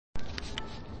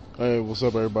Hey, what's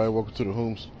up, everybody? Welcome to the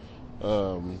Hooms.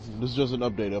 This is just an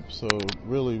update episode.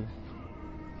 Really,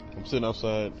 I'm sitting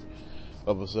outside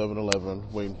of a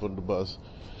 7-Eleven waiting for the bus.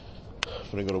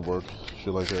 Finna go to work,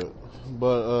 shit like that.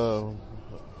 But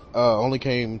only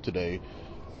came today.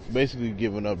 Basically,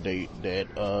 give an update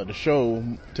that the show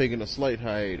taking a slight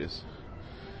hiatus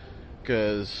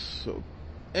because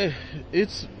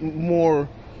it's more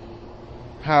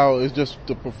how it's just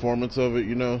the performance of it,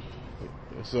 you know.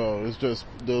 So it's just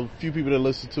the few people that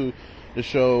listen to the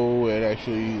show and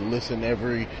actually listen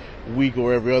every week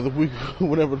or every other week,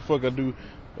 whatever the fuck I do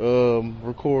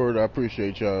record. I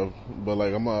appreciate y'all, but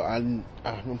like I'm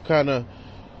kind of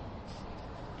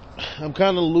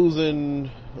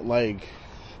losing like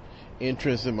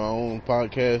interest in my own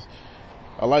podcast.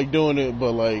 I like doing it,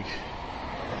 but like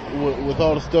with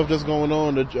all the stuff that's going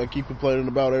on that I keep complaining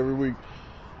about every week,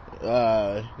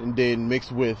 and then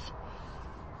mixed with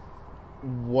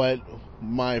what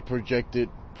my projected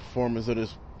performance of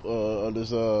this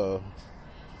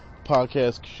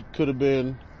podcast could have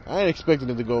been. I ain't expecting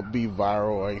it to go be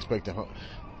viral. I ain't expecting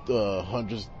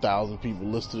hundreds of thousands of people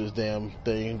listen to this damn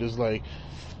thing. Just like,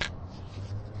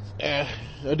 I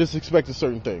just expected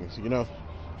certain things, you know.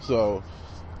 So,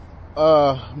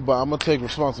 but I'm gonna take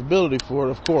responsibility for it,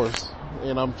 of course,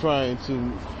 and I'm trying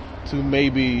to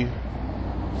maybe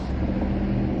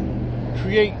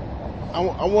create. I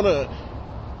want to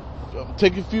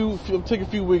take a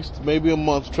few weeks, maybe a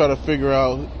month, to try to figure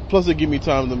out. Plus, it give me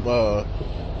time to,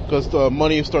 because the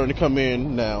money is starting to come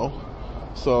in now,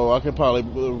 so I can probably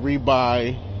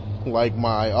rebuy like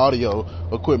my audio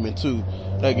equipment too.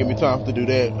 That give me time to do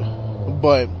that.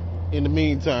 But in the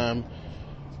meantime,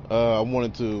 I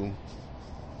wanted to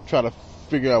try to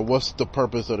figure out what's the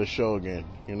purpose of the show again.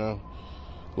 You know,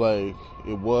 like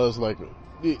it was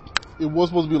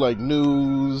supposed to be like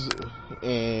news,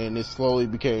 and it slowly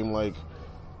became like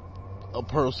a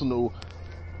personal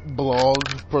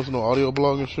audio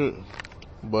blog and shit.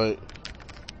 But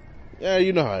yeah,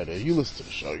 you know how it is. You listen to the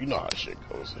show, you know how shit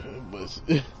goes. But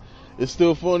it's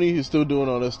still funny. He's still doing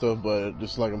all that stuff, but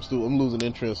just like I'm losing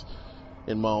interest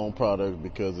in my own product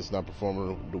because it's not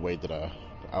performing the way that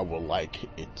I would like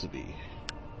it to be.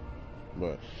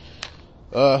 But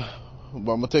I'm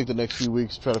gonna take the next few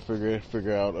weeks to try to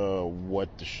figure out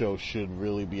what the show should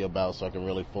really be about, so I can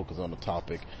really focus on the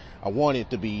topic. I want it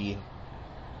to be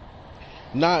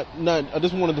not. I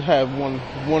just wanted to have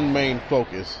one main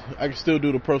focus. I can still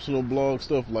do the personal blog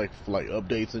stuff like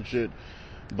updates and shit,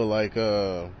 but like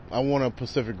I want a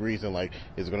specific reason. Like,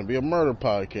 is it gonna be a murder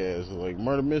podcast, like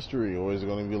murder mystery, or is it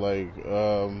gonna be like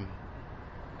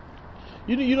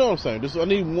you know what I'm saying? I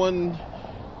need one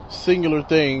singular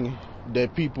thing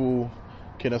that people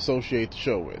can associate the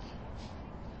show with.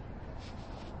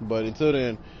 But until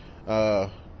then,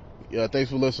 yeah,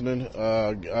 thanks for listening.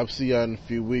 I'll see you in a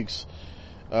few weeks.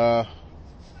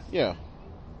 Yeah,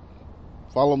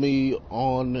 follow me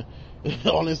on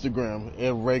Instagram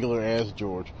at regular as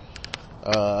George.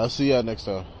 I'll see y'all next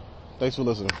time. Thanks for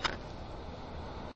listening.